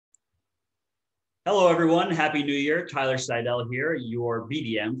Hello, everyone. Happy New Year. Tyler Seidel here, your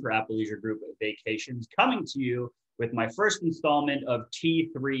BDM for Apple Leisure Group Vacations, coming to you with my first installment of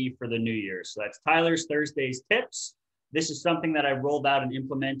T3 for the New Year. So that's Tyler's Thursdays Tips. This is something that I rolled out and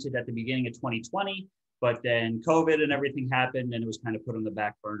implemented at the beginning of 2020, but then COVID and everything happened and it was kind of put on the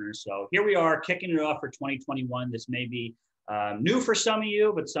back burner. So here we are kicking it off for 2021. This may be new for some of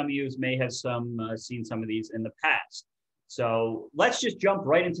you, but some of you may have seen some of these in the past. So let's just jump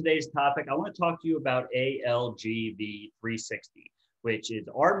right into today's topic. I want to talk to you about ALGV360, which is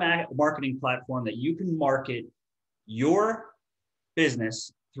our marketing platform that you can market your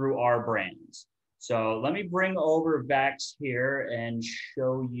business through our brands. So let me bring over Vax here and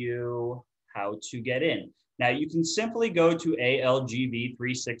show you how to get in. Now you can simply go to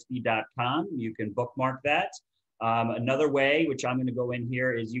ALGV360.com. You can bookmark that. Another way, which I'm going to go in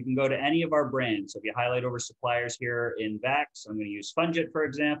here, is you can go to any of our brands. So if you highlight over suppliers here in Vax, I'm going to use Fungit, for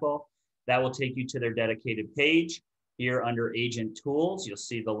example. That will take you to their dedicated page. Here under Agent Tools, you'll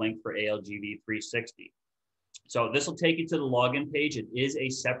see the link for ALGV360. So this will take you to the login page. It is a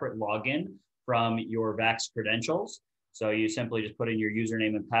separate login from your Vax credentials. So you simply just put in your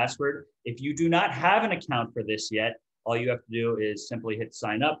username and password. If you do not have an account for this yet, all you have to do is simply hit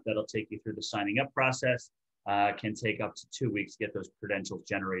sign up. That'll take you through the signing up process. Can take up to 2 weeks to get those credentials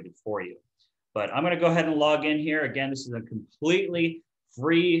generated for you. But I'm going to go ahead and log in here. Again, this is a completely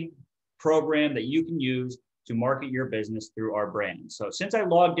free program that you can use to market your business through our brand. So since I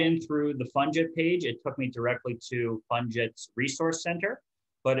logged in through the Fungit page, it took me directly to Fungit's Resource Center.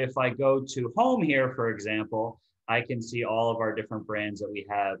 But if I go to home here, for example, I can see all of our different brands that we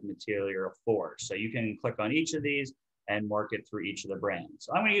have material for. So you can click on each of these and market through each of the brands.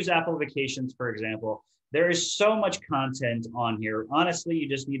 So I'm going to use Apple Vacations, for example. There is so much content on here. Honestly, you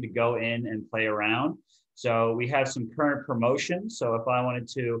just need to go in and play around. So we have some current promotions. So if I wanted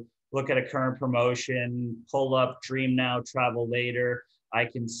to look at a current promotion, pull up Dream Now, Travel Later, I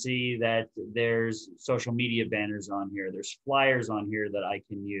can see that there's social media banners on here. There's flyers on here that I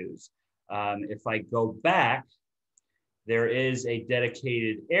can use. If I go back, there is a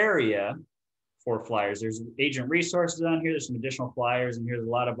dedicated area for flyers. There's agent resources on here. There's some additional flyers, and here's a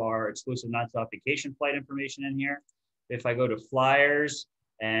lot of our exclusive non-stop vacation flight information in here. If I go to flyers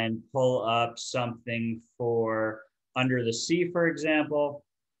and pull up something for Under the Sea, for example,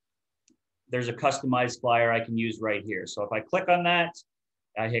 there's a customized flyer I can use right here. So if I click on that,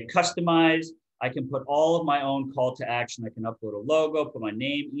 I hit customize, I can put all of my own call to action. I can upload a logo, put my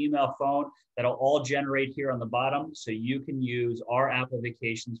name, email, phone. That'll all generate here on the bottom. So you can use our Apple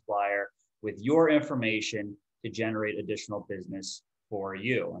Vacations flyer with your information to generate additional business for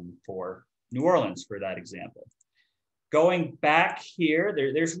you and for New Orleans, for that example. Going back here,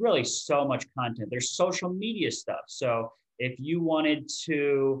 there's really so much content. There's social media stuff. So if you wanted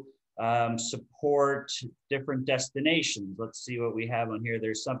to support different destinations, let's see what we have on here.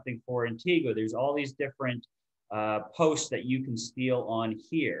 There's something for Antigua. There's all these different posts that you can steal on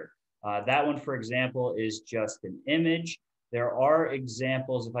here. That one, for example, is just an image. There are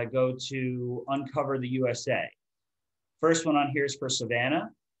examples. If I go to Uncover the USA, first one on here is for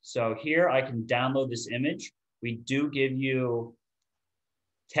Savannah. So here I can download this image. We do give you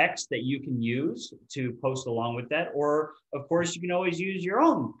text that you can use to post along with that. Or of course, you can always use your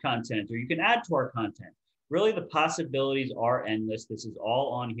own content, or you can add to our content. Really, the possibilities are endless. This is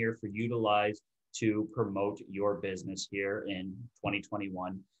all on here for you to utilize to promote your business here in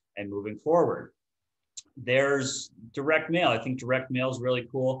 2021 and moving forward. There's direct mail. I think direct mail is really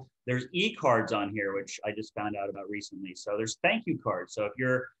cool. There's e-cards on here, which I just found out about recently. So there's thank you cards. So if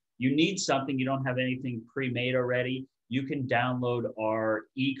you need something, you don't have anything pre-made already, you can download our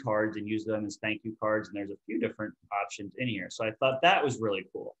e-cards and use them as thank you cards. And there's a few different options in here. So I thought that was really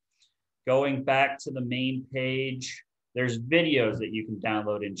cool. Going back to the main page, there's videos that you can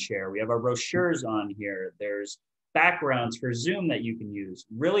download and share. We have our brochures on here. There's backgrounds for Zoom that you can use.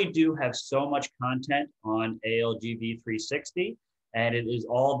 Really do have so much content on ALGV360, and it is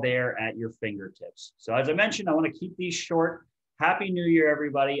all there at your fingertips. So as I mentioned, I want to keep these short. Happy New Year,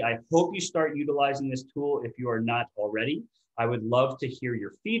 everybody. I hope you start utilizing this tool if you are not already. I would love to hear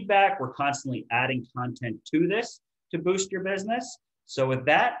your feedback. We're constantly adding content to this to boost your business. So with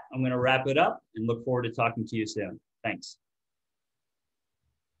that, I'm going to wrap it up and look forward to talking to you soon. Thanks.